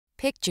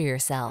Picture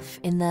yourself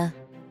in the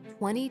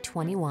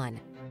 2021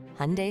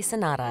 Hyundai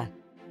Sonata.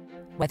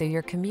 Whether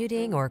you're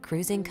commuting or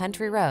cruising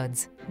country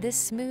roads, this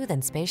smooth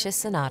and spacious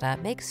Sonata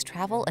makes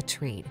travel a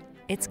treat.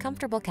 Its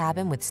comfortable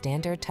cabin with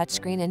standard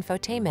touchscreen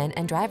infotainment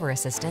and driver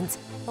assistance,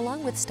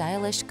 along with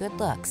stylish good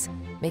looks,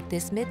 make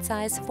this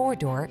midsize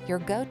four-door your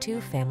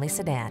go-to family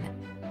sedan.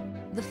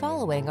 The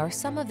following are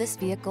some of this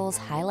vehicle's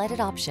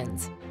highlighted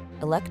options: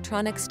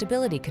 electronic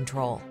stability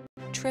control,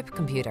 trip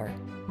computer,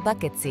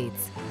 bucket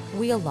seats,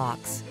 wheel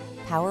locks,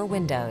 power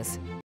windows,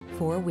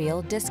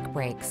 four-wheel disc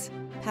brakes,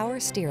 power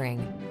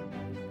steering.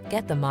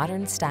 Get the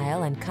modern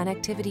style and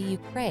connectivity you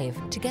crave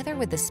together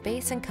with the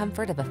space and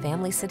comfort of a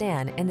family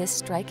sedan in this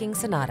striking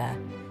Sonata.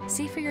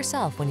 See for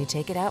yourself when you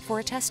take it out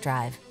for a test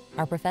drive.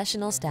 Our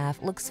professional staff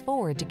looks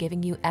forward to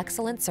giving you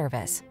excellent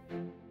service.